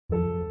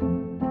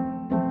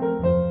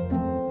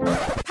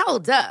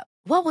Hold up.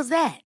 What was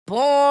that?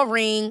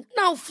 Boring.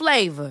 No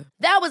flavor.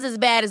 That was as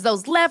bad as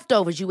those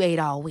leftovers you ate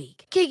all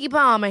week. Keke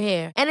Palmer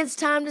here, and it's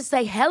time to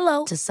say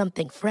hello to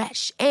something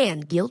fresh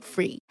and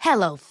guilt-free.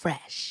 Hello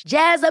Fresh.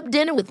 Jazz up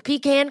dinner with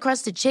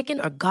pecan-crusted chicken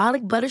or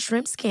garlic butter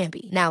shrimp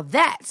scampi. Now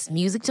that's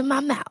music to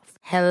my mouth.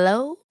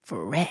 Hello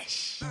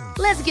Fresh.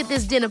 Let's get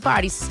this dinner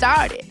party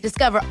started.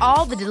 Discover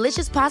all the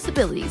delicious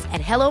possibilities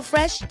at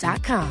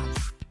hellofresh.com.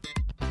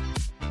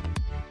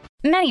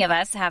 Many of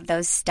us have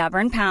those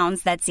stubborn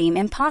pounds that seem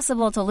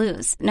impossible to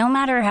lose, no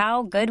matter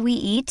how good we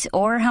eat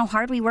or how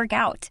hard we work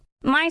out.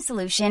 My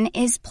solution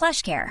is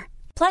PlushCare.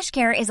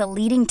 PlushCare is a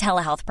leading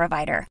telehealth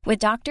provider with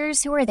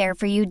doctors who are there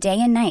for you day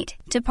and night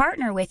to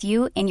partner with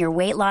you in your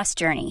weight loss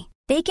journey.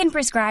 They can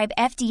prescribe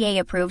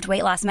FDA-approved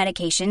weight loss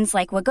medications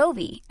like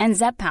Wegovy and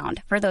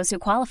Zepbound for those who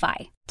qualify.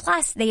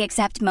 Plus, they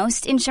accept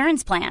most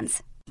insurance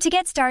plans. To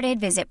get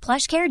started, visit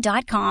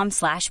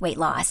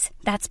plushcare.com/weightloss.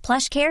 That's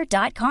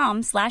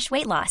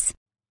plushcare.com/weightloss.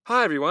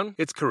 Hi everyone,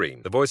 it's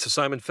Kareem, the voice of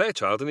Simon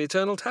Fairchild in The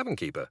Eternal Tavern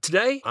Keeper.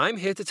 Today, I'm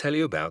here to tell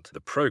you about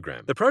The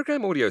Program. The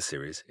Program audio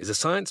series is a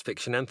science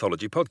fiction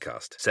anthology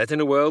podcast set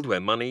in a world where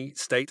money,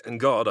 state,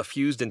 and God are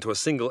fused into a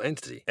single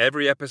entity.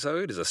 Every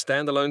episode is a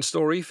standalone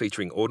story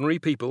featuring ordinary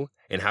people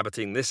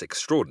inhabiting this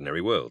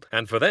extraordinary world.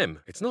 And for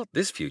them, it's not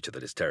this future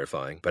that is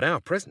terrifying, but our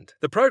present.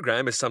 The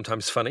Program is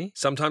sometimes funny,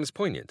 sometimes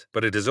poignant,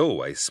 but it is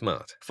always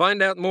smart.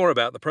 Find out more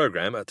about The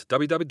Program at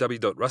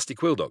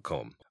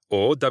www.rustyquill.com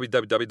or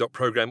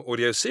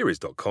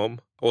www.programaudioseries.com,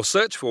 or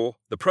search for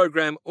The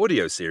Program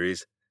Audio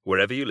Series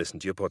wherever you listen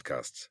to your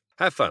podcasts.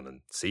 Have fun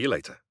and see you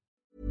later.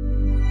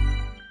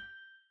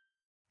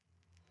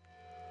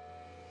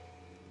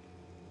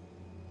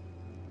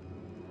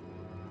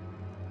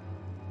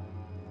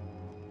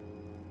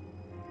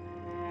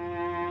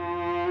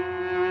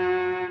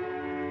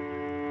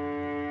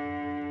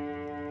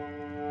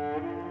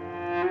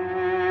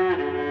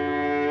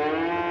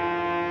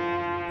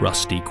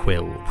 Rusty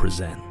Quill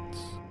presents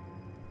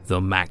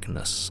The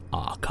Magnus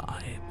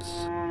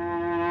Archives.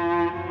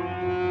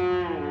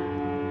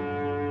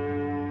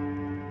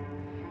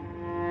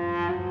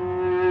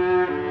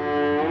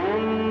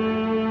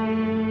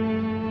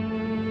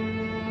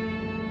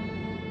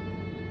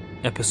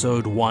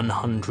 Episode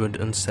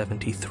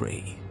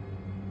 173,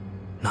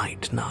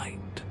 Night Night.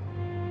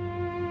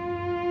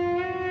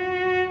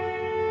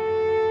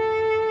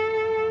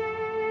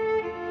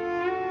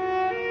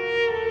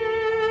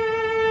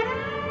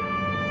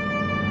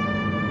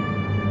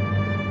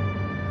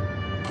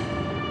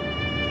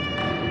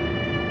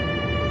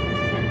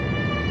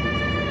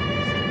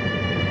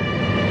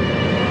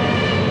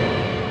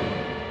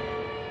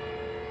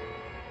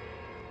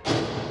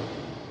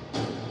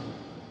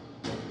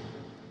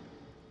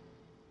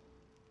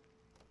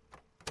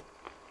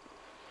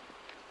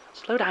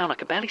 Slow down, I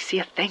can barely see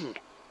a thing.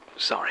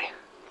 Sorry.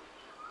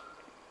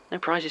 No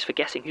prizes for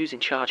guessing who's in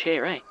charge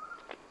here, eh?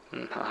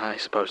 I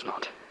suppose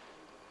not.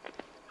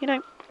 You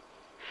know,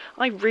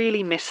 I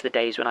really miss the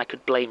days when I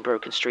could blame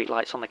broken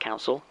streetlights on the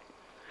council.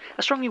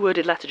 A strongly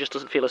worded letter just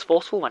doesn't feel as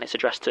forceful when it's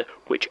addressed to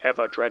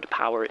whichever dread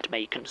power it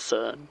may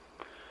concern.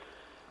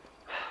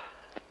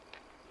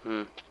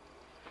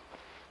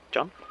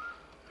 John?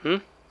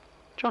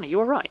 John, are you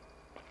alright?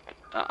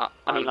 I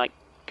mean, like,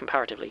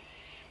 comparatively.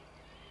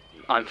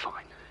 I'm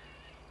fine.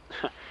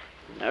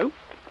 No?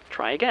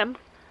 Try again.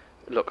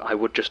 Look, I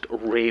would just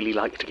really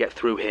like to get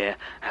through here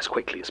as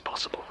quickly as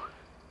possible.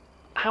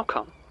 How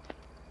come?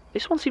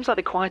 This one seems like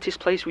the quietest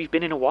place we've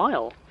been in a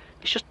while.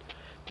 It's just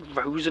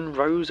rows and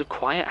rows of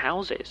quiet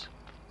houses.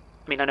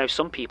 I mean, I know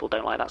some people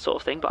don't like that sort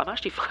of thing, but I'm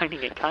actually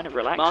finding it kind of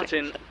relaxing.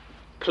 Martin,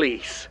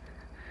 please.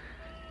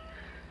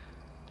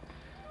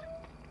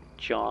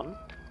 John?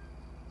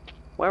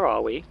 Where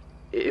are we?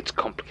 It's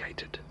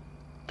complicated.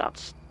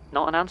 That's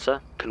not an answer.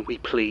 Can we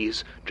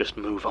please just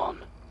move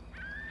on?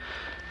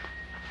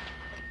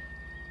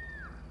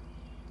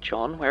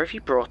 John, where have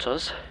you brought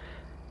us?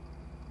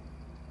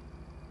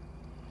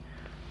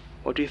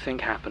 What do you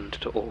think happened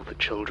to all the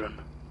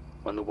children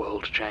when the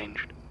world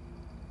changed?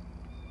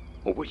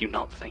 Or were you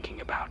not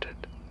thinking about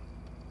it?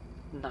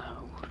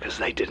 No. Because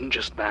they didn't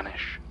just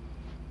vanish.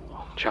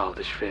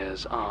 Childish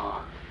fears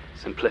are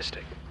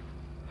simplistic,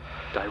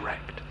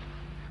 direct.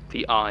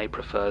 The eye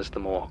prefers the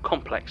more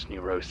complex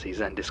neuroses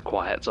and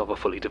disquiets of a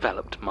fully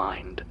developed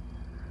mind.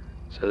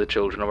 So the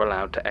children are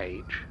allowed to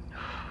age,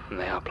 and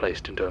they are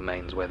placed in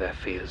domains where their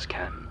fears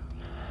can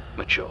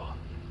mature.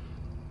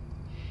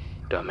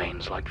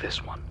 Domains like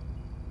this one.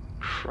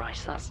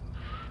 Christ, that's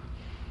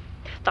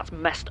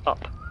messed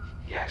up.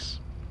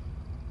 Yes.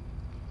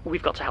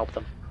 We've got to help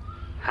them.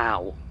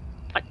 How?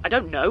 I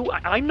don't know.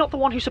 I'm not the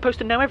one who's supposed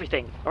to know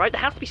everything, alright?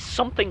 There has to be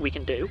something we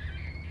can do.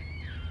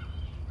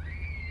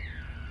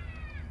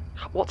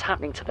 What's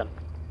happening to them?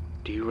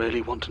 Do you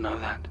really want to know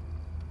that?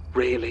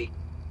 Really?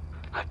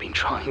 I've been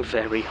trying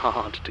very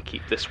hard to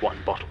keep this one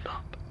bottled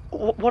up.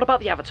 What about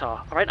the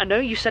Avatar, alright? I know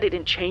you said it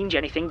didn't change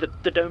anything,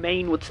 that the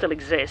domain would still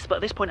exist, but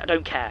at this point I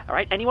don't care,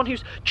 alright? Anyone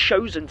who's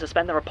chosen to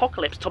spend their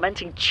apocalypse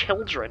tormenting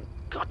children,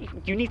 God,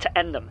 you need to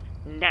end them.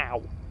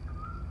 Now.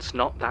 It's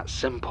not that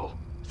simple.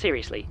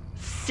 Seriously.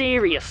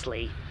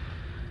 Seriously.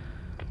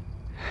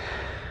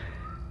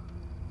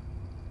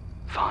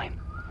 Fine.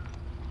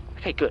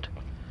 Okay, good.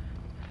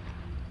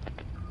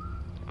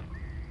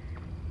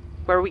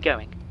 Where are we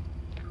going?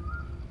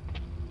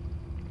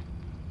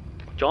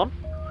 John?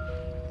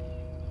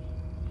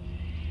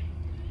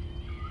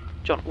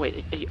 John,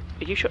 wait,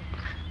 are you sure?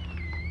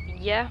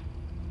 Yeah?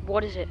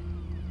 What is it?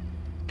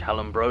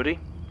 Callum Brodie?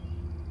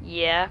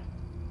 Yeah?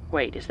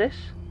 Wait, is this?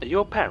 Are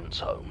your parents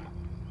home?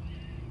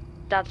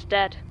 Dad's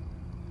dead.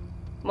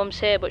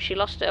 Mum's here, but she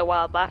lost it a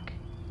while back.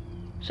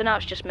 So now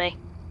it's just me.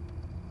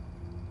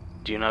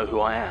 Do you know who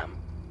I am?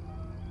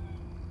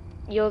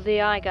 You're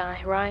the eye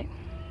guy, right?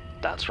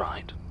 That's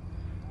right.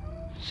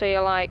 So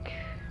you're like,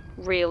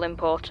 real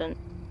important.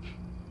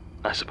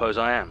 I suppose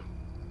I am.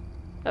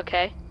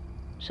 Okay.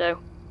 So,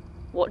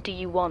 what do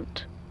you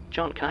want?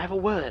 John, can I have a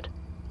word?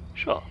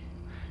 Sure.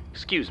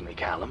 Excuse me,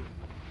 Callum.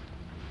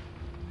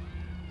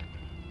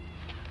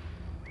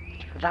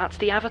 That's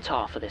the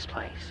avatar for this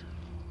place.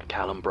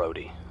 Callum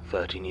Brodie,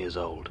 13 years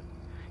old.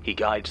 He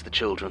guides the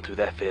children through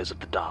their fears of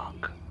the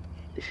dark.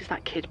 This is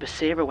that kid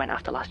Basira went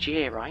after last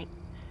year, right?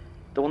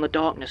 The one the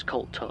darkness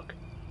cult took.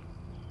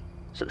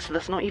 So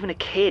that's not even a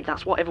kid,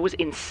 that's whatever was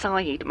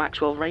inside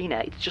Maxwell Rayner.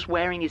 It's just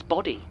wearing his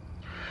body.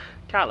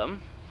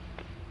 Callum,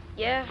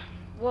 Yeah?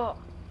 What?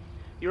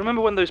 you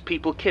remember when those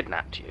people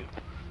kidnapped you?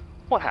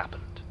 What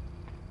happened?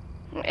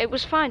 It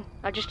was fine.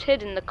 I just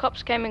hid and the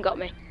cops came and got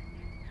me.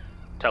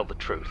 Tell the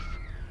truth.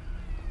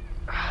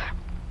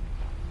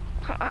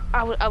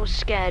 I was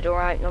scared,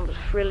 alright? I was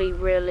really,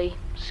 really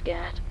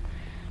scared.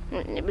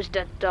 It was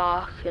dead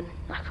dark and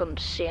I couldn't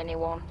see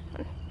anyone.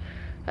 And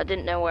I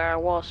didn't know where I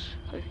was.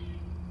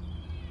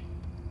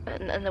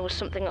 And there was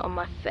something on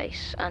my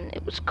face and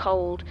it was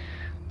cold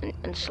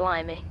and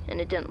slimy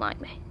and it didn't like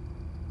me.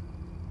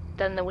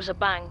 Then there was a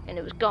bang and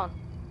it was gone.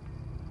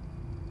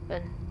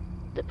 And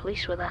the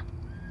police were there.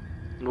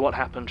 And what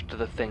happened to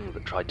the thing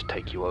that tried to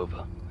take you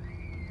over?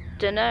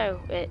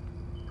 Dunno, it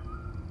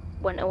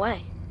went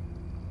away.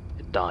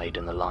 It died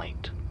in the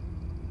light.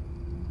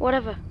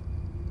 Whatever.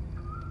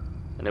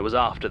 And it was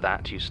after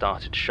that you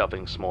started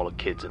shoving smaller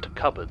kids into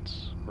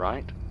cupboards,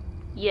 right?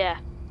 Yeah,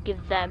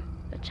 give them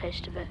a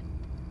taste of it.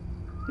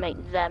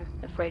 Make them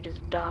afraid of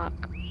the dark.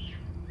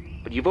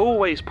 But you've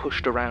always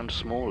pushed around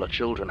smaller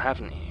children,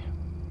 haven't you?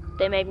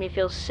 They made me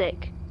feel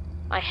sick.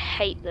 I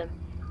hate them.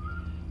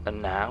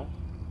 And now?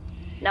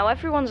 Now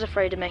everyone's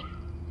afraid of me.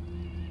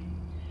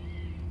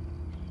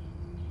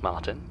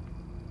 Martin?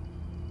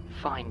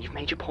 Fine, you've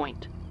made your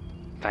point.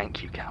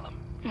 Thank you, Callum.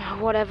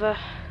 Whatever.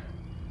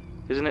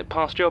 Isn't it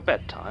past your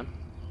bedtime?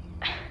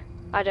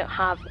 I don't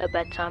have a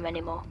bedtime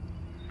anymore.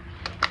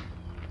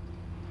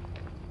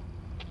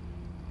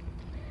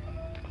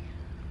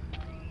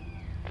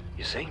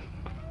 You see?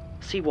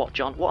 See what,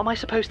 John? What am I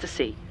supposed to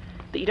see?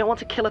 That you don't want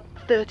to kill a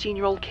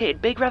 13-year-old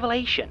kid? Big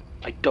revelation.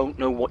 I don't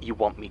know what you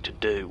want me to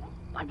do.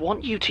 I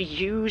want you to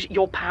use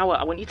your power.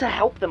 I want you to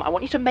help them. I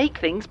want you to make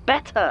things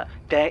better.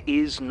 There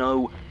is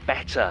no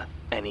better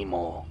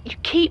anymore. You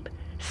keep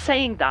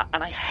saying that,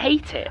 and I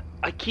hate it.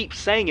 I keep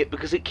saying it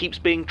because it keeps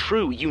being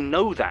true. You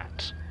know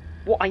that.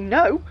 What I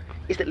know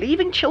is that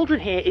leaving children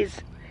here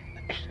is...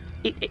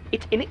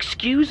 It's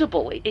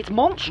inexcusable. It's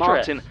monstrous.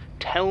 Martin,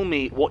 tell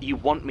me what you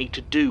want me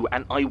to do,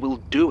 and I will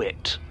do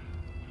it.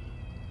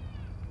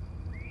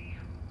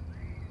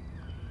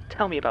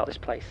 Tell me about this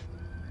place.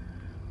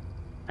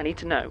 I need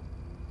to know.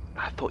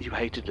 I thought you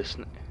hated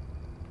listening.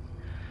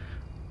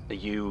 Are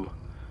you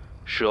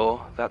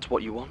sure that's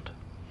what you want?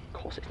 Of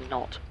course it's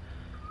not.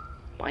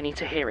 But I need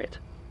to hear it.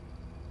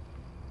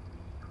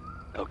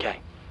 Okay.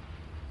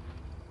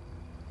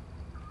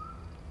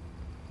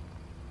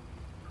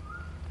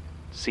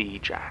 See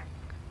Jack.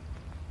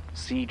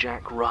 See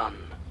Jack run.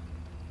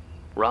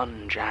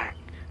 Run, Jack.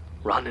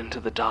 Run into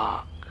the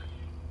dark.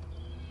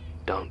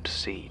 Don't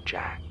see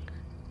Jack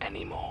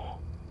anymore.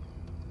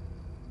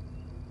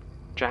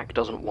 Jack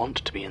doesn't want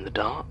to be in the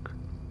dark.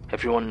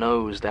 Everyone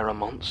knows there are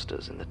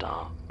monsters in the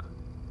dark.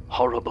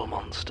 Horrible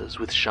monsters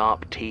with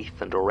sharp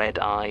teeth and red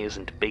eyes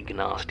and big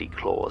nasty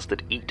claws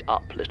that eat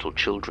up little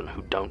children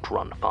who don't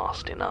run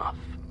fast enough.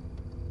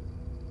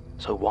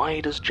 So why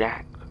does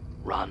Jack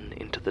run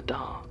into the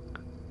dark?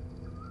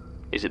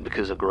 Is it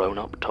because a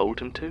grown-up told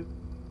him to?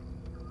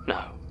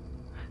 No.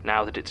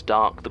 Now that it's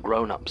dark, the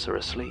grown-ups are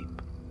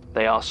asleep.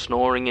 They are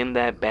snoring in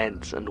their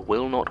beds and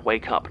will not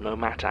wake up no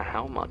matter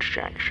how much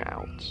Jack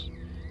shouts.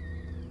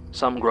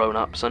 Some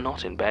grown-ups are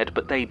not in bed,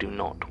 but they do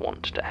not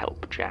want to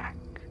help Jack.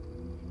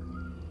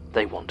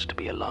 They want to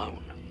be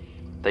alone.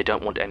 They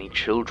don't want any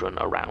children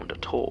around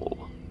at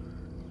all.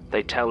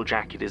 They tell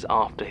Jack it is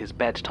after his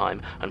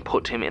bedtime and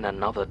put him in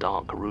another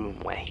dark room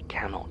where he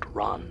cannot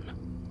run.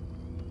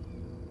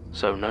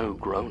 So no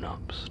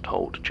grown-ups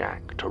told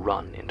Jack to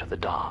run into the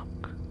dark.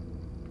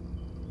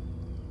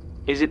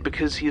 Is it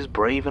because he is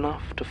brave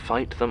enough to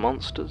fight the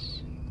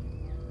monsters?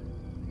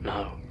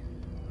 No.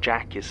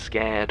 Jack is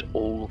scared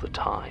all the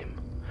time.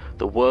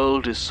 The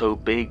world is so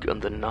big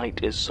and the night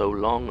is so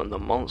long, and the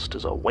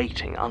monsters are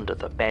waiting under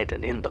the bed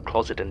and in the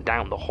closet and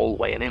down the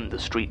hallway and in the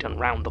street and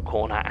round the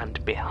corner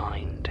and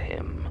behind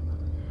him.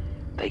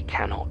 They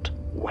cannot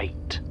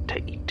wait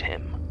to eat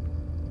him.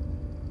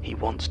 He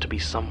wants to be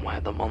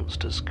somewhere the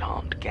monsters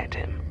can't get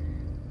him.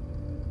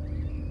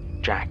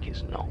 Jack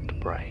is not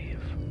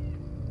brave.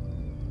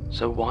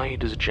 So why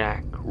does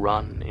Jack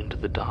run into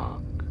the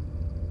dark?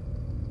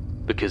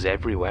 Because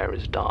everywhere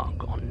is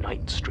dark on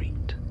Night Street,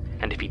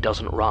 and if he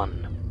doesn't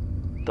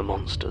run, the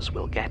monsters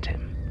will get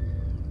him.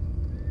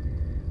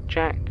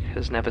 Jack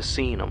has never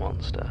seen a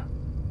monster.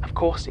 Of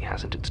course he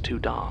hasn't, it's too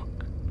dark.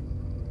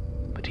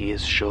 But he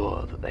is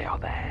sure that they are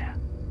there.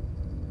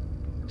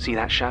 See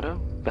that shadow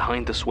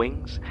behind the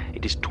swings?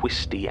 It is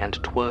twisty and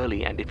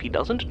twirly, and if he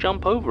doesn't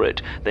jump over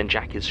it, then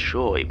Jack is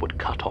sure it would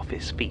cut off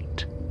his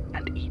feet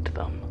and eat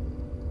them.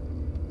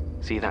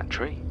 See that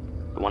tree?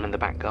 The one in the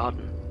back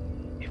garden?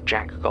 If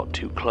Jack got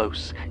too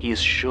close, he is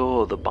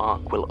sure the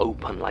bark will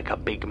open like a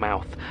big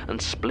mouth,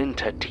 and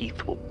splinter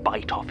teeth will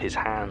bite off his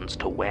hands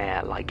to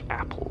wear like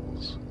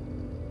apples.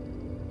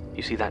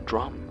 You see that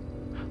drum?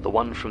 The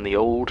one from the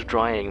old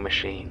drying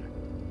machine?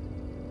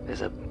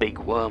 There's a big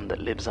worm that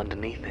lives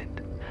underneath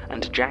it,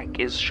 and Jack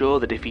is sure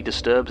that if he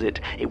disturbs it,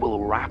 it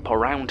will wrap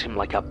around him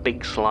like a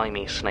big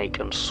slimy snake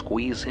and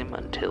squeeze him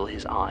until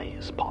his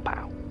eyes pop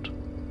out.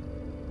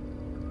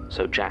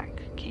 So Jack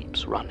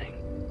keeps running.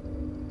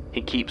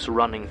 He keeps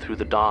running through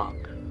the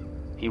dark.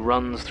 He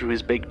runs through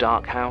his big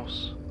dark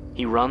house.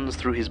 He runs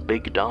through his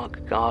big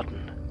dark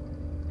garden.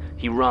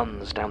 He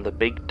runs down the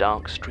big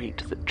dark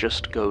street that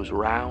just goes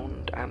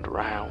round and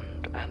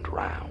round and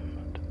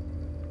round.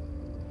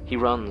 He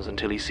runs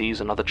until he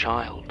sees another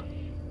child.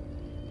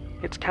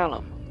 It's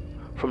Callum,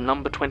 from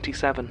number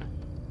 27.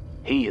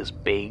 He is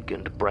big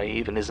and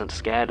brave and isn't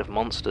scared of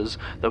monsters,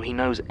 though he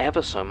knows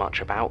ever so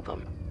much about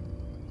them.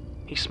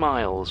 He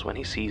smiles when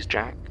he sees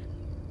Jack.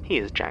 He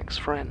is Jack's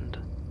friend.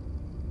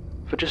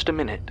 For just a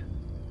minute,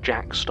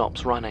 Jack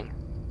stops running.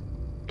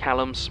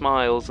 Callum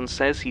smiles and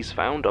says he's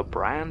found a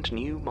brand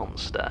new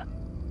monster.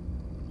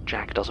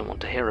 Jack doesn't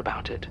want to hear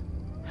about it.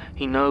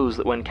 He knows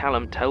that when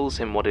Callum tells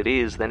him what it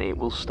is, then it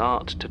will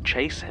start to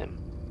chase him.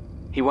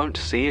 He won't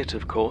see it,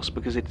 of course,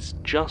 because it's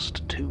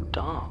just too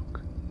dark.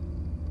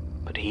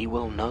 But he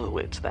will know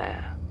it's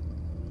there.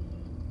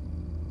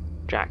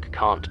 Jack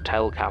can't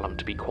tell Callum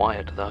to be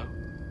quiet, though.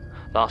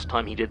 Last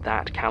time he did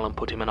that, Callum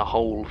put him in a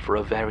hole for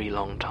a very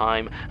long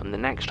time, and the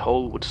next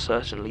hole would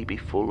certainly be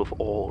full of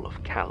all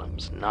of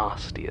Callum's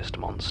nastiest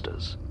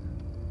monsters.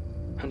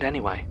 And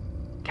anyway,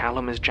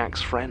 Callum is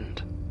Jack's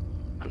friend,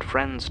 and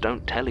friends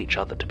don't tell each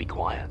other to be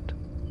quiet.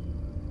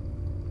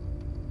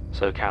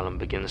 So Callum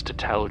begins to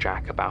tell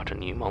Jack about a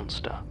new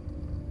monster.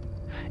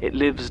 It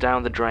lives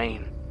down the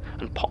drain,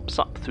 and pops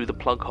up through the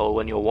plug hole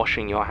when you're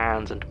washing your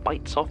hands and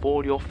bites off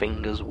all your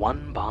fingers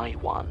one by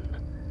one.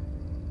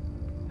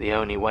 The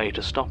only way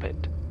to stop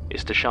it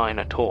is to shine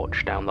a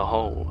torch down the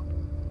hole.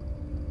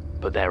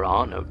 But there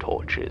are no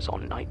torches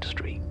on Night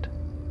Street.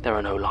 There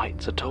are no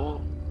lights at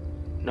all.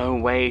 No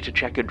way to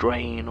check a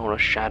drain or a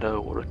shadow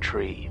or a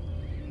tree.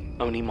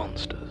 Only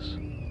monsters.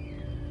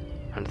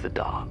 And the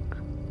dark.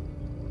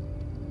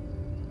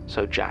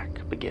 So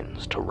Jack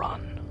begins to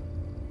run.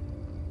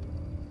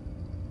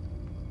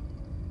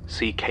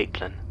 See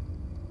Caitlin.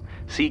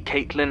 See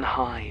Caitlin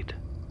hide.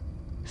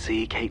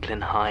 See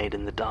Caitlin hide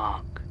in the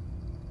dark.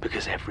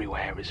 Because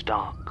everywhere is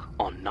dark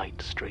on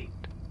Night Street.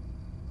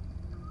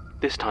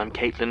 This time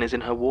Caitlin is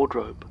in her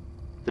wardrobe.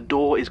 The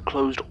door is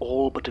closed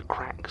all but a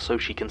crack so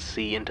she can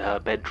see into her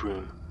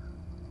bedroom.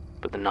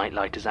 But the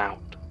nightlight is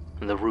out,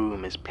 and the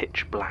room is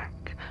pitch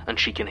black, and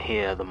she can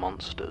hear the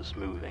monsters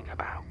moving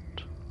about.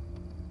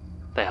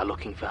 They are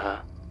looking for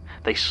her.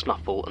 They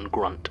snuffle and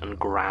grunt and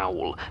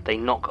growl. They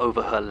knock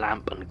over her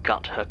lamp and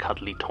gut her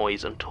cuddly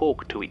toys and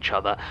talk to each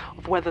other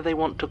of whether they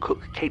want to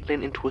cook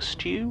Caitlin into a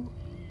stew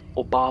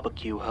or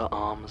barbecue her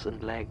arms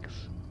and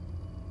legs.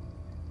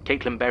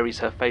 Caitlin buries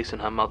her face in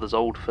her mother's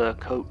old fur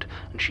coat,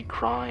 and she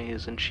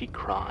cries and she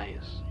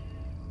cries.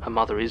 Her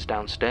mother is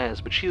downstairs,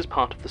 but she is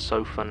part of the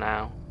sofa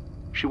now.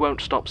 She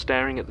won't stop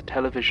staring at the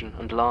television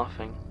and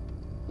laughing,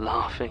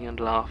 laughing and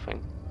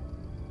laughing.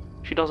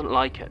 She doesn't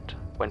like it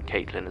when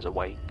Caitlin is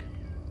awake.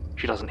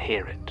 She doesn't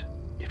hear it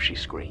if she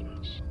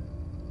screams.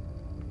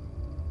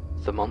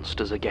 The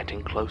monsters are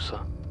getting closer.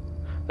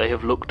 They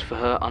have looked for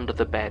her under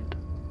the bed.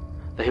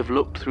 They have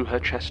looked through her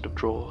chest of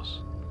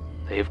drawers.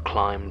 They have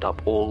climbed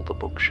up all the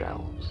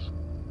bookshelves.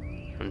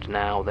 And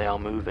now they are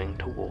moving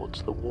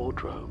towards the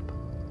wardrobe.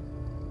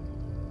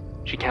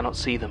 She cannot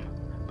see them,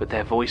 but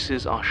their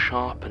voices are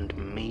sharp and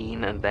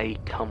mean, and they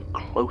come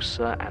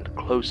closer and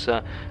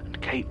closer,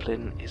 and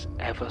Caitlin is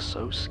ever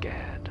so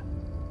scared.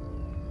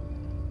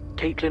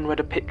 Caitlin read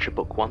a picture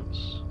book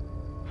once,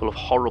 full of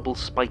horrible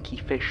spiky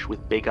fish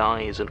with big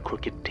eyes and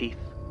crooked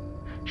teeth.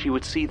 She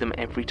would see them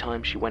every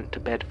time she went to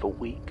bed for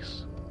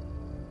weeks.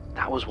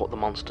 That was what the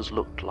monsters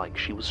looked like,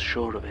 she was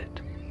sure of it.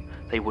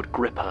 They would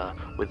grip her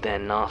with their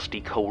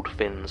nasty cold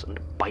fins and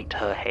bite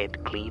her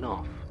head clean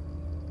off.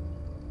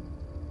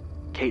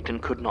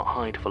 Caitlin could not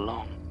hide for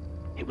long.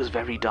 It was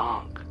very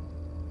dark,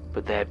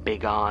 but their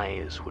big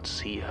eyes would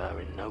see her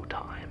in no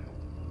time.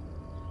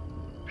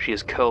 She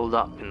is curled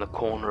up in the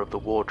corner of the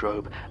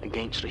wardrobe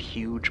against a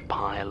huge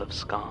pile of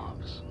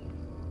scarves.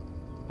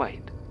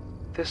 Wait,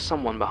 there's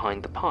someone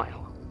behind the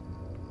pile.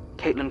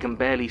 Caitlin can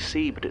barely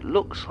see, but it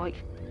looks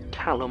like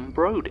Callum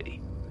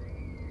Brody.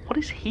 What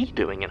is he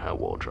doing in her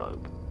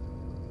wardrobe?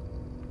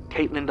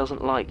 Caitlin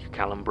doesn't like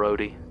Callum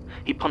Brody.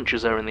 He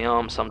punches her in the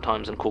arm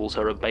sometimes and calls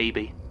her a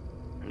baby,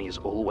 and he has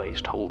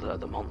always told her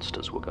the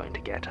monsters were going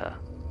to get her.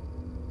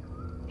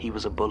 He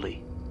was a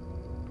bully.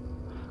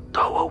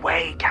 "Go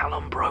away,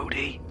 Callum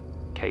Brody,"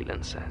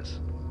 Caitlin says.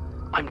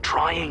 "I'm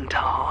trying to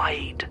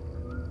hide."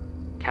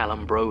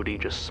 Callum Brody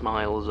just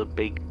smiles a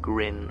big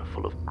grin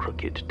full of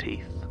crooked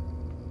teeth.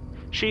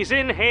 "She's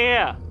in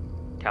here!"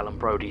 Callum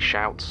Brody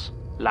shouts,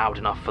 loud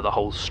enough for the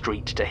whole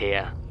street to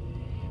hear.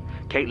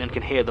 Caitlin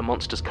can hear the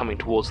monsters coming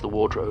towards the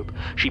wardrobe.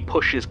 She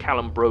pushes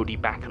Callum Brody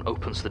back and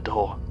opens the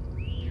door.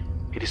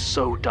 It is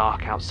so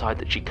dark outside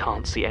that she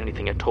can't see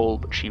anything at all,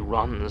 but she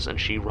runs and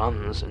she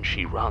runs and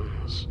she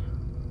runs,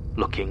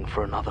 looking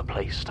for another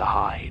place to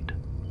hide.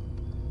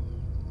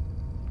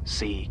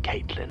 See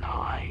Caitlin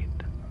hide.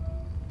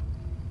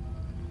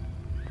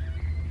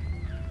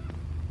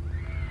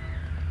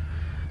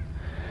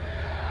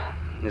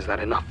 Is that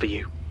enough for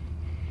you?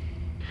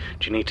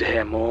 Do you need to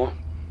hear more?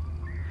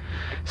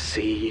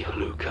 See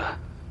Luca.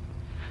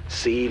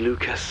 See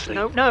Luca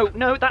sleep.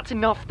 No, that's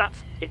enough.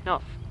 That's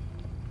enough.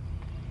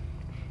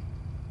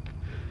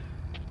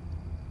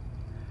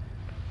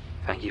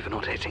 Thank you for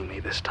not hitting me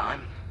this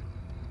time.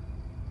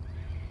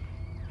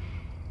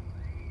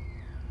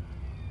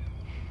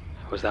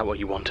 Was that what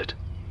you wanted?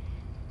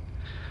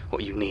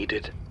 What you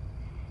needed?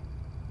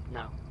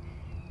 No,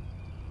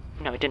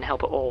 it didn't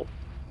help at all.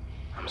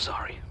 I'm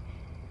sorry.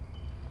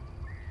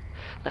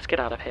 Let's get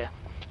out of here.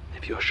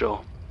 If you're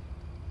sure.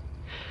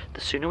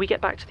 The sooner we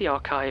get back to the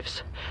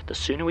archives, the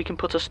sooner we can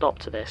put a stop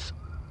to this.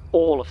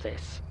 All of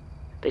this.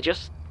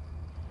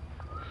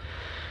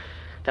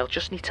 They'll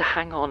just need to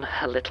hang on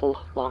a little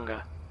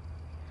longer.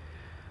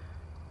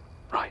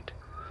 Right.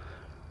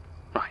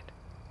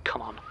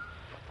 Come on.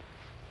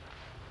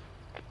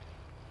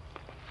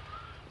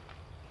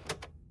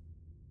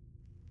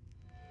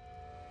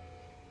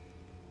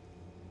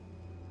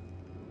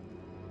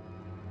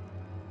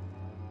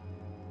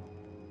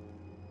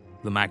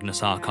 The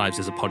Magnus Archives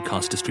is a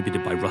podcast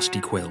distributed by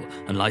Rusty Quill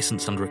and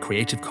licensed under a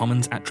Creative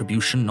Commons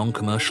Attribution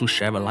Non-Commercial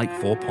Share-alike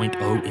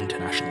 4.0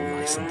 international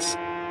license.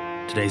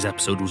 Today's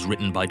episode was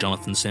written by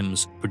Jonathan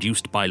Sims,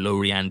 produced by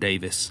Lorianne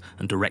Davis,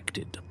 and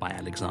directed by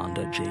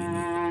Alexander J.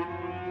 Newell.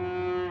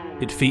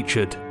 It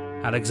featured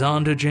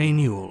Alexander J.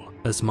 Newell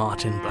as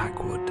Martin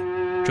Blackwood,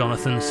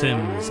 Jonathan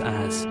Sims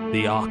as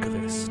The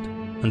Archivist,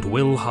 and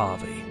Will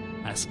Harvey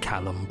as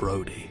Callum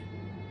Brody.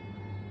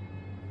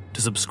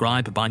 To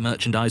subscribe, buy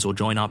merchandise, or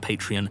join our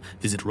Patreon,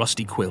 visit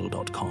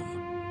rustyquill.com.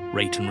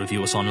 Rate and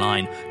review us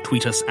online,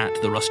 tweet us at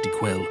The Rusty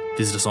Quill,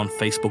 visit us on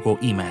Facebook, or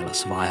email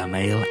us via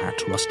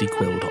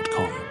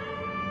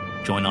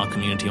mail@rustyquill.com. Join our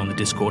community on the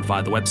Discord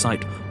via the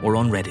website or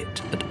on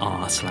Reddit at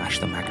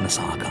r/The Magnus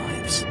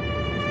Archives.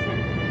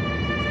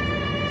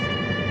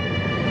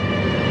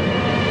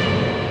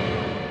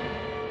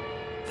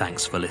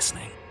 Thanks for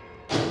listening.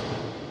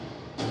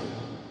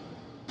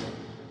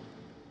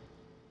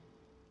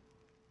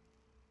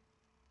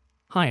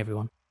 Hi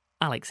everyone,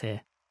 Alex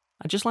here.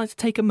 I'd just like to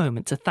take a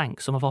moment to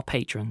thank some of our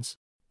patrons.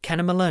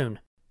 Kenna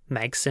Malone,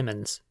 Meg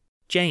Simmons,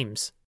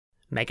 James,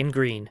 Megan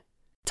Green,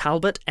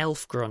 Talbot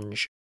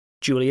Elfgrunge,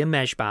 Julia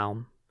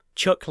Mejbaum,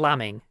 Chuck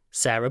Lamming,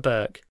 Sarah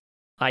Burke,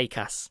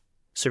 Ikas,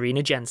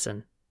 Serena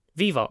Jensen,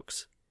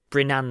 Vivox,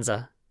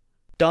 Brinanza,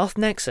 Darth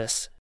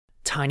Nexus,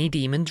 Tiny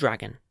Demon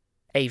Dragon,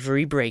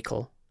 Avery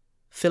Brakel,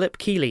 Philip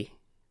Keeley,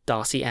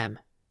 Darcy M,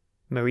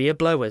 Maria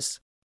Blowers,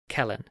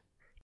 Kellen.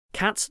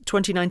 Cats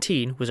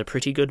 2019 was a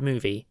pretty good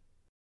movie.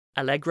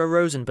 Allegra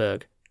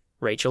Rosenberg,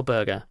 Rachel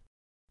Berger,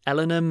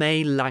 Eleanor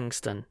May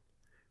Langston,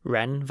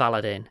 Ren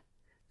Valadin,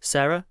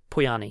 Sarah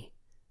Poyani,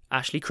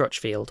 Ashley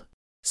Crutchfield,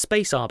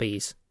 Space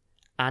Arby's,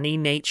 Annie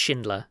Nate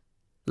Schindler,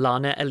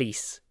 Lana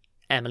Elise,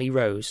 Emily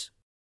Rose,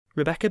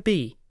 Rebecca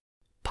B,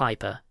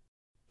 Piper,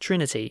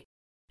 Trinity,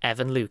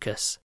 Evan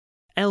Lucas,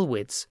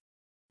 Elwids,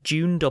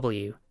 June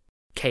W,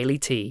 Kaylee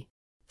T,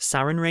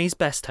 Saren Ray's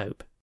Best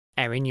Hope,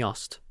 Erin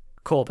Yost,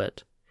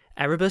 Corbett,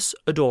 Erebus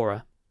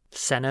Adora,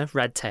 Senna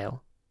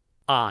Redtail,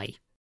 I,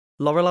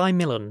 Lorelei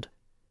Milland,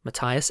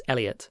 Matthias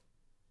Elliott,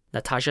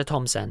 Natasha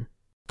Thompson,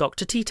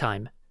 Dr.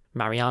 Teatime,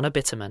 Mariana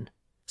Bitterman,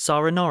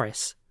 Sarah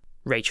Norris,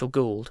 Rachel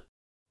Gould.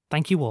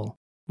 Thank you all.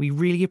 We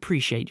really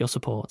appreciate your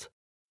support.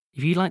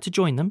 If you'd like to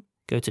join them,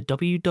 go to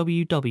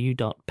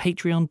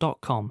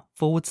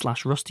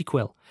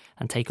www.patreon.com/RustyQuill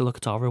and take a look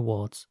at our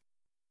rewards.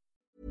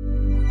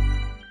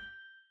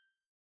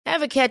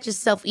 Ever catch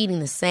yourself eating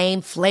the same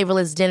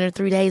flavorless dinner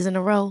 3 days in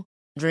a row?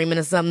 Dreaming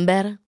of something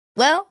better?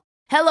 Well,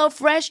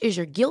 HelloFresh is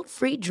your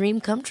guilt-free dream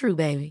come true,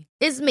 baby.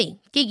 It's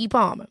me, Keke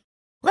Palmer.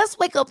 Let's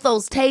wake up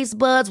those taste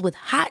buds with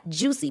hot,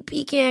 juicy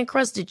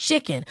pecan-crusted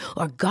chicken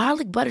or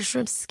garlic butter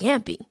shrimp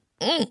scampi.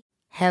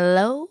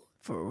 Hello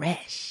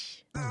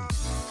Fresh.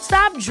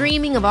 Stop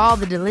dreaming of all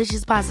the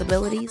delicious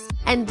possibilities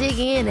and dig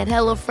in at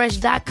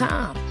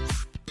HelloFresh.com.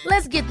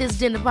 Let's get this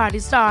dinner party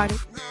started.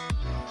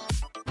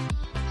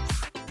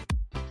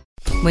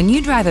 When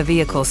you drive a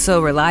vehicle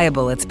so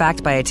reliable it's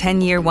backed by a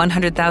 10-year,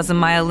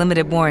 100,000-mile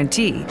limited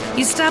warranty,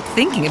 you stop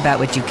thinking about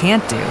what you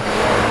can't do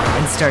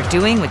and start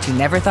doing what you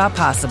never thought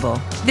possible.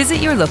 Visit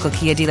your local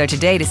Kia dealer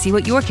today to see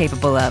what you're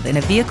capable of in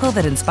a vehicle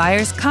that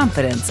inspires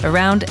confidence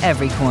around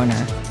every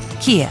corner.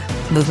 Kia,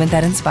 movement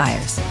that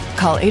inspires.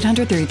 Call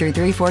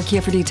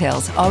 800-333-4KIA for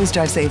details. Always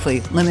drive safely.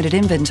 Limited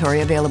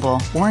inventory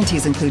available.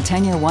 Warranties include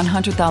 10-year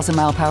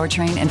 100,000-mile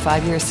powertrain and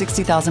 5-year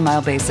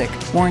 60,000-mile basic.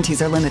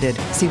 Warranties are limited.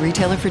 See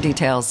retailer for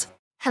details.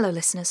 Hello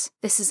listeners,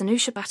 this is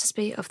Anusha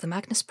Battersby of the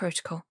Magnus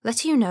Protocol,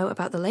 letting you know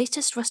about the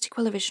latest Rusty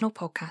Quill original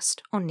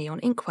podcast on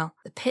Neon Inkwell,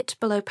 The Pit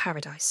Below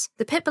Paradise.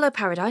 The Pit Below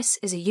Paradise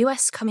is a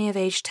US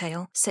coming-of-age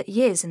tale set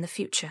years in the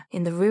future,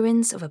 in the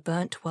ruins of a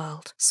burnt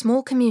world.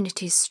 Small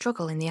communities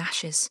struggle in the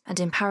ashes,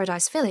 and in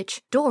Paradise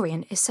Village,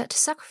 Dorian is set to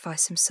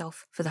sacrifice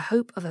himself for the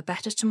hope of a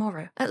better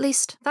tomorrow. At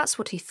least, that's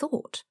what he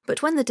thought.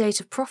 But when the date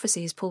of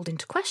prophecy is pulled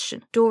into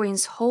question,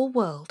 Dorian's whole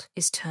world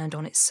is turned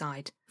on its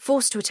side.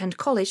 Forced to attend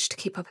college to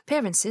keep up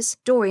appearances,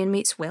 Dorian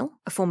meets Will,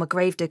 a former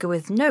gravedigger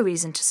with no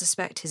reason to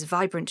suspect his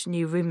vibrant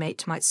new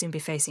roommate might soon be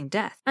facing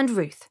death, and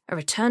Ruth, a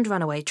returned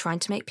runaway trying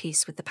to make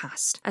peace with the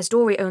past. As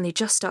Dory only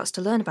just starts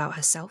to learn about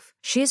herself,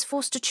 she is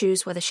forced to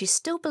choose whether she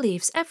still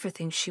believes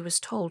everything she was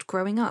told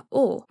growing up,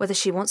 or whether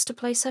she wants to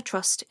place her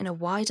trust in a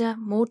wider,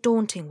 more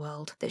daunting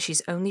world that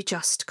she's only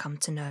just come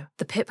to know.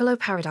 The Pit Below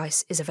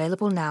Paradise is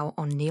available now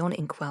on Neon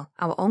Inkwell,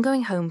 our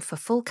ongoing home for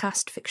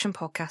full-cast fiction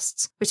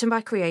podcasts written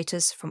by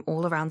creators from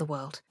all around the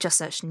world. Just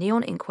search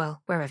Neon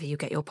Inkwell wherever you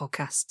get your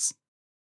podcasts.